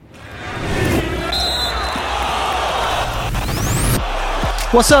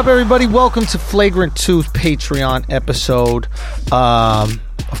What's up, everybody? Welcome to Flagrant 2's Patreon episode.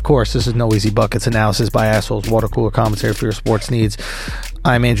 Of course, this is No Easy Buckets analysis by assholes, water cooler commentary for your sports needs.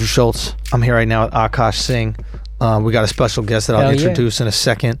 I'm Andrew Schultz. I'm here right now with Akash Singh. We got a special guest that I'll introduce in a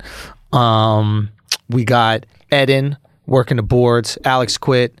second. We got Eden working the boards. Alex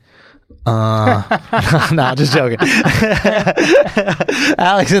quit. No, just joking.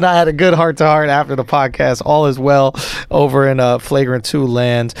 Alex and I had a good heart-to-heart after the podcast. All is well over in Flagrant 2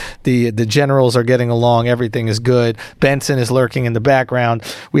 land. The generals are getting along. Everything is good. Benson is lurking in the background.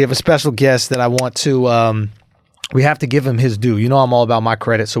 We have a special guest that I want to we have to give him his due. You know I'm all about my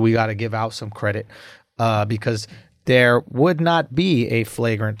credit, so we got to give out some credit because there would not be a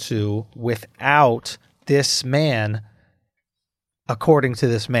Flagrant 2 without this man. According to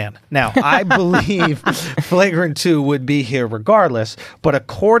this man. Now, I believe Flagrant 2 would be here regardless, but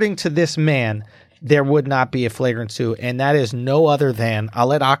according to this man, there would not be a Flagrant 2, and that is no other than, I'll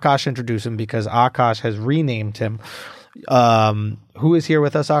let Akash introduce him because Akash has renamed him. Who is here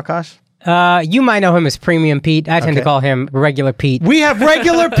with us, Akash? You might know him as Premium Pete. I tend to call him Regular Pete. We have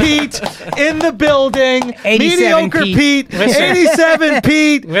Regular Pete in the building. 87 Mediocre Pete. 87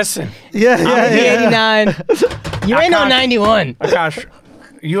 Pete. Listen. Yeah. 89. You ain't no 91. Gosh,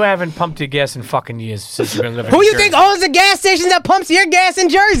 you haven't pumped your gas in fucking years since you've been living. Who in you Jersey. think owns the gas station that pumps your gas in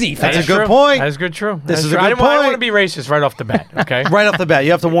Jersey? That's a good true. point. That is good. True. This is true. a good I don't want point. to be racist right off the bat. Okay. Right off the bat,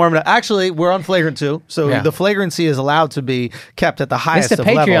 you have to warm it up. Actually, we're on Flagrant 2, so Yeah. the flagrancy is allowed to be kept at the It's highest the of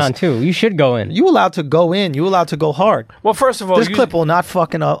Patreon, levels. too. You should go in. You allowed to go in. You allowed to go hard. Well, first of all, This clip will not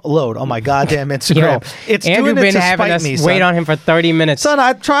fucking load on my goddamn Instagram. It's Andrew doing it been to having spite us me, wait son. on him for 30 minutes. Son,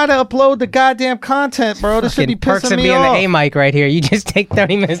 I try to upload the goddamn content, bro. This should be Perks pissing of me being off. the A-mic right here. You just take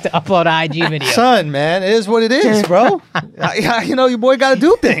 30 minutes to upload an IG video. Son, man, it is what it is, bro. You know, your boy got to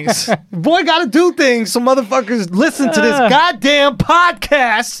do things. Your boy got to do things so motherfuckers listen to this goddamn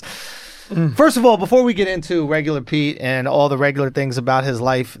podcast. First of all, before we get into Regular Pete and all the regular things about his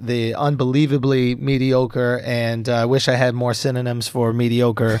life, the unbelievably mediocre, and I wish I had more synonyms for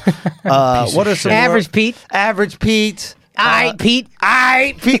mediocre. What are some Average Pete. Average Pete. Pete.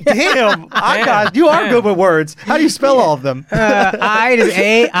 Pete. Damn. God, you are good with words. How do you spell all of them? I is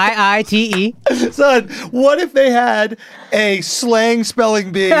A-I-I-T-E. Son, what if they had a slang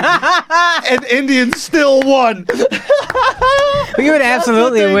spelling bee and Indians still won? We would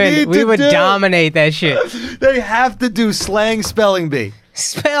absolutely they win. need We to would do. dominate that shit. They have to do slang spelling bee.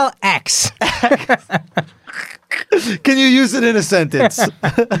 Spell X. Can you use it in a sentence? did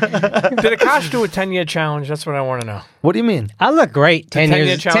Akash do a 10-year challenge? That's what I want to know. What do you mean? I look great. 10 10-year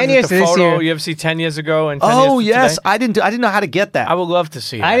years. challenge 10 with years the to this photo, year. UFC 10 years ago and 10 Oh, years to yes. today? I didn't know how to get that. I would love to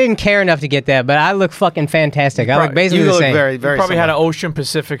see that. I didn't care enough to get that, but I look fucking fantastic. I look basically you the look same. very, very You probably had an similar. Ocean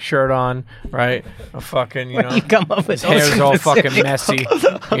Pacific shirt on, right? A fucking, you know. You come up with His hair's Ocean all Pacific. fucking messy,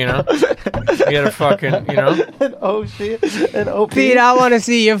 you know. He had a fucking, you know. Oh, shit. And OP. Pete, I want to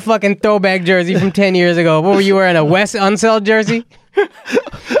see your fucking throwback jersey from 10 years ago. What were you wearing, a Wes Unseld jersey?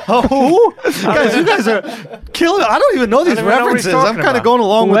 Oh, guys, you guys are killing. I don't even know these I don't even know what he's references. I'm talking kind of about. going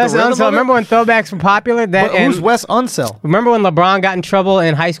along with Wes the rhythm Unseld. of it. Remember when throwbacks were popular? But who's Wes Unseld? Remember when LeBron got in trouble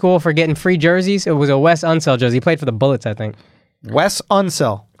in high school for getting free jerseys? It was a Wes Unseld jersey. He played for the Bullets, I think. Wes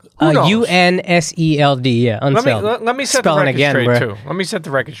Unseld. Who knows? Unseld, yeah, Unseld. Let me set Spelling the record again, straight, bro. too. Let me set the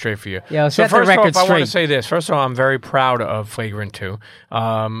record straight for you. Yo, set the first record off, I want straight. to say this. First of all, I'm very proud of Flagrant 2,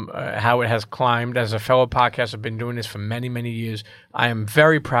 how it has climbed. As a fellow podcaster, I've been doing this for many, many years. I am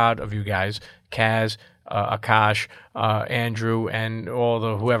very proud of you guys, Kaz, Akash, Andrew, and all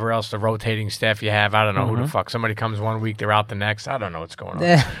the whoever else, the rotating staff you have. I don't know who the fuck. Somebody comes one week, they're out the next. I don't know what's going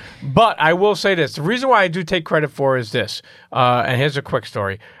on. But I will say this. The reason why I do take credit for is this. And here's a quick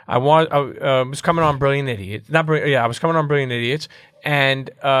story. I was coming on Brilliant Idiots. I was coming on Brilliant Idiots, and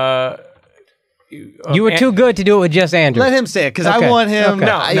You were too good to do it with just Andrew. Let him say it because Okay. I want him. Okay.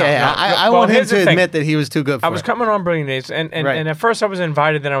 I Well, want him here's to the thing. admit that he was too good for I was it. coming on Brilliant Idiots, and Right. at first I was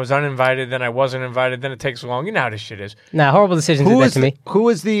invited, then I was uninvited, then I wasn't invited, then it takes long. You know how this shit is. Nah, horrible decisions did that to me. Who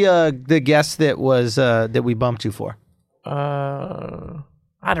was the guest that was that we bumped you for?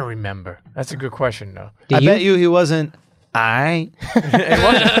 I don't remember. That's a good question, though. I bet you he wasn't. No,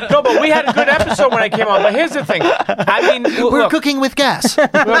 but we had a good episode when I came on. But here's the thing. I mean, We're look, cooking with gas.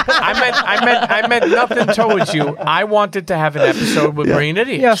 I meant nothing towards you. I wanted to have an episode with Brilliant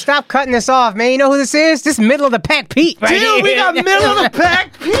Idiots. Yo, stop cutting this off, man. You know who this is? This middle of the pack Pete. Right Dude, here. we got middle of the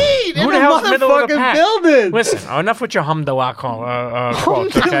pack Pete in Who the the hell's middle of the motherfucking pack? building. Listen, enough with your humdallah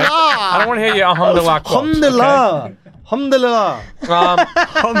quotes, okay? I don't want to hear your humdallah quotes. Alhamdulillah. Alhamdulillah.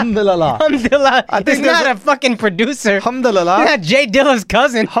 Alhamdulillah. Alhamdulillah. I think He's there's not a fucking producer. Alhamdulillah. He's not Jay Dilla's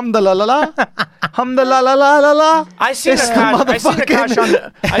cousin. Alhamdulillah. Alhamdulillah. I seen This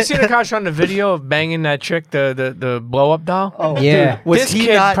Akash. I seen Akash on the video of banging that chick, the blow up doll. Oh, Yeah. dude, was This he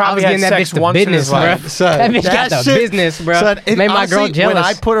kid not? probably I had was getting that sex bitch to once in business, his bro. life. Son, That bitch got the shit- business, bro. Son, it Made my honestly, girl jealous. When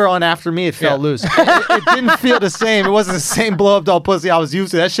I put her on after me, it felt loose. It didn't feel the same. It wasn't the same blow up doll pussy I was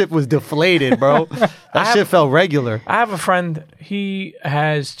used to. That shit was deflated, bro. That shit felt regular. I have a friend. He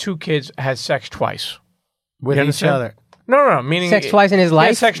has 2 kids. Has sex twice. With You each understand? other. No. Meaning Sex twice in his He life?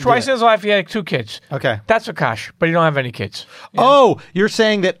 had sex twice in his life. He had 2 kids. Okay. That's Akash, but he don't have any kids. Oh, you're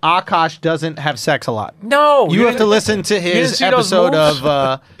saying that Akash doesn't have sex a lot. No, You have to didn't- listen to didn't his see those episode moves?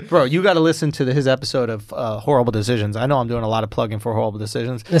 of, bro, you got to listen to his episode of Horrible Decisions. I know I'm doing a lot of plugging for Horrible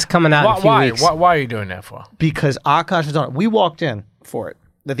Decisions It's coming out in a few Why? weeks. Why are you doing that for? because Akash was on it. We walked in for it.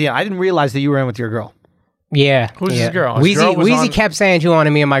 At the end, I didn't realize that you were in with your girl. Yeah. Who's yeah. his girl? His girl was Wheezy on- kept saying she wanted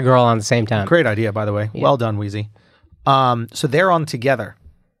me and my girl on the same time. Great idea, by the way. Well done, Wheezy. So they're on together.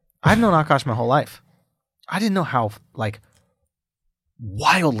 I've known Akash my whole life. I didn't know how, like,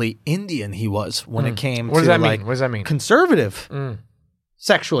 wildly Indian he was when it came What to, does that like, mean? What does that mean? conservative,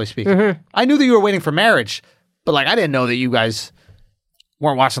 sexually speaking. I knew that you were waiting for marriage, but, like, I didn't know that you guys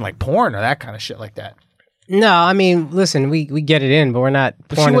weren't watching, like, porn or that kind of shit like that. No, I mean, listen, we get it in, but we're not.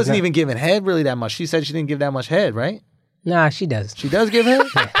 But she wasn't even giving head really that much. She said she didn't give that much head, right? Nah, she does. She does give head?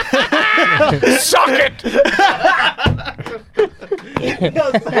 Suck it!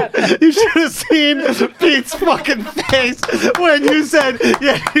 You should have seen Pete's fucking face when you said,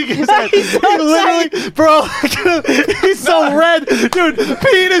 yeah, he said, he literally, bro, he's so red. Dude,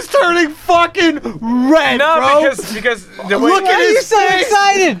 Pete is turning fucking red, No, bro. because the way Look Why at are you his so face.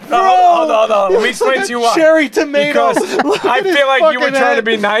 excited? Hold on. Let me explain to you why. Cherry tomato. Because Look I at his feel like you were fucking trying to head.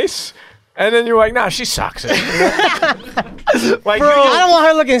 be nice, and then you were like, "Nah, she sucks." Like, I don't want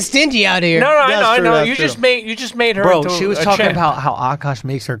her looking stingy out here. No, I That's know. true, You that's just made her. Bro, into she was a talking champ. about how Akash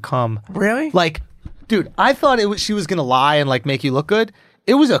makes her come. Really? Like, dude, I thought she was gonna lie and like make you look good.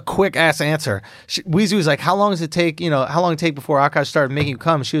 It was a quick ass answer. Weezy was like, "How long does it take? You know, how long did it take before Akash started making you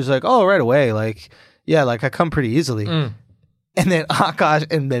come?" She was like, "Oh, right away. Like, yeah, like I come pretty easily." And then Akash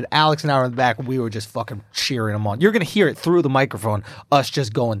and then Alex and I were in the back, and we were just fucking cheering them on. You're gonna hear it through the microphone. Us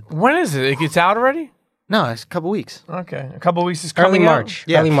just going. When is it? It gets out already? No, it's a couple weeks. Okay, a couple weeks is Early coming out. March.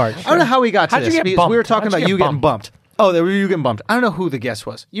 Early March. I don't know how we got to How'd you this. get because bumped? we were talking How'd you about you get getting bumped. Oh, they were you getting bumped. I don't know who the guest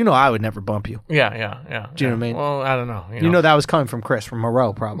was. You know, I would never bump you. Yeah. Do you know what I mean? Well, I don't know. You know that was coming from Chris from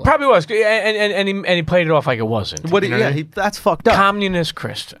Moreau, probably. Probably was, and he played it off like it wasn't. What? You know Yeah, I mean? that's fucked up. Communist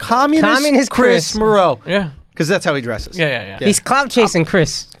Chris. Communist Chris Moreau. Yeah. Because that's how he dresses. Yeah. He's clout chasing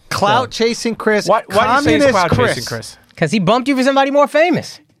Chris Clout chasing Chris. Why do you say it's Communist cloud chasing Chris? because he bumped you for somebody more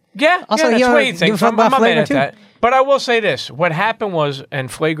famous. Yeah, Also, that's you what don't he give thinks. a fuck I'm not about mad at Flagrant that. But I will say this: what happened was, and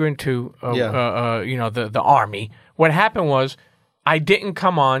Flagrant 2, you know, the army. What happened was, I didn't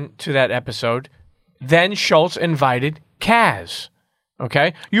come on to that episode. Then Schultz invited Kaz.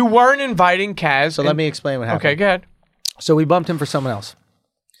 Okay, you weren't inviting Kaz. So let me explain what happened. Okay, go ahead. So we bumped him for someone else.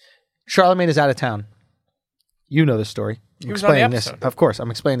 Charlemagne is out of town. You know this story. I'm was on the explaining this. episode. Of course, I'm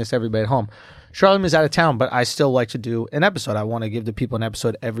explaining this to everybody at home. Charlemagne is out of town, but I still like to do an episode. I want to give the people an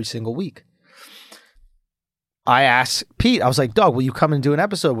episode every single week. I asked Pete, I was like, "Dog, will you come and do an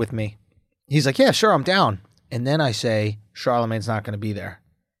episode with me?" He's like, "Yeah, sure, I'm down." And then I say, Charlemagne's not going to be there.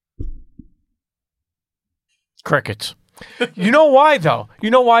 Crickets. You know why though?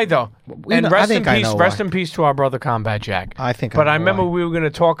 And I rest in think I peace. know Rest why. in peace to our brother Combat Jack. I think I But know I remember why. we were going to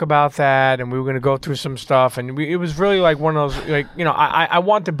talk about that, and we were going to go through some stuff, and it was really like one of those, like, you know, I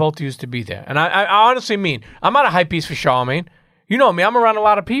wanted both of you to be there, and I honestly mean, I'm not a hype piece for Charlemagne. You know me, I'm around a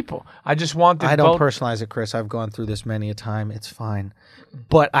lot of people. I just wanted. I don't both. personalize it, Chris. I've gone through this many a time. It's fine.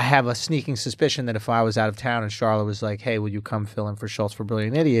 But I have a sneaking suspicion that if I was out of town and Charlotte was like, "Hey, will you come fill in for Schultz for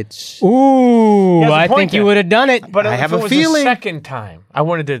Brilliant Idiots?" Ooh, He has a I point think there. you would have done it. But I if have it a was feeling- the second time, I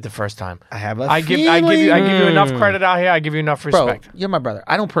wouldn't have did it the first time. I have a I give you enough credit out here. I give you enough Bro, respect. you're my brother.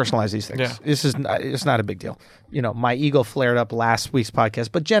 I don't personalize these things. Yeah. It's not a big deal. You know, my ego flared up last week's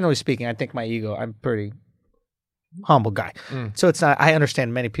podcast, but generally speaking, I think my ego, I'm pretty humble guy. So it's not, I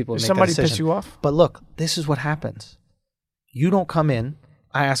understand many people Did make somebody that piss decision. you off? But look, this is what happens. You don't come in.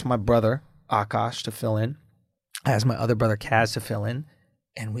 I ask my brother Akash to fill in. I ask my other brother Kaz to fill in,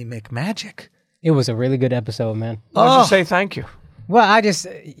 and we make magic. It was a really good episode, man. Why'd Oh. you say thank you? Well, I just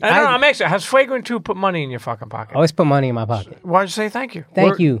I'm actually. Has Flagrant 2 put money in your fucking pocket? always put money in my pocket. Why'd you say thank you?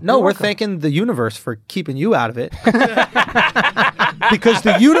 Thank you. No, we're thanking the universe for keeping you out of it. because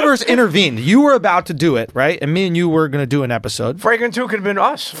the universe intervened. You were about to do it, right? And me and you were going to do an episode. Fragrant 2 could have been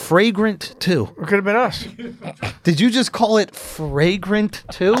us. Fragrant 2. It could have been us. Did you just call it Fragrant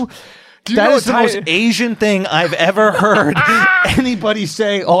 2? you That know is the most Asian thing I've ever heard anybody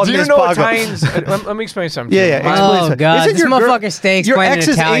say on Do you this know podcast. Italians? let me explain something. Yeah, to you. yeah. Explain Oh, something. God. Isn't This your girl- motherfucker stay Your explaining ex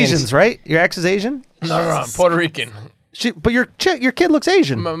is Italians. Asian, right? Your ex is Asian? No, I'm Puerto Rican. But your kid looks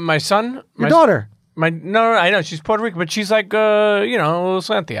Asian. My son, Your daughter. No, I know she's Puerto Rican, but she's like, a little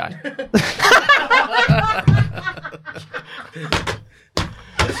slanty eye.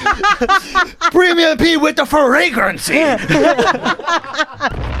 Premium P with the fragrancy.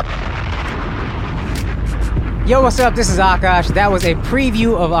 Yo, what's up? This is Akash. That was a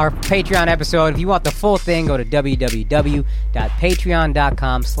preview of our Patreon episode. If you want the full thing, go to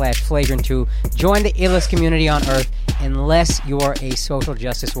www.patreon.com/flagrant2. Join the illest community on earth, unless you're a social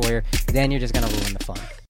justice warrior. Then you're just going to ruin the fun.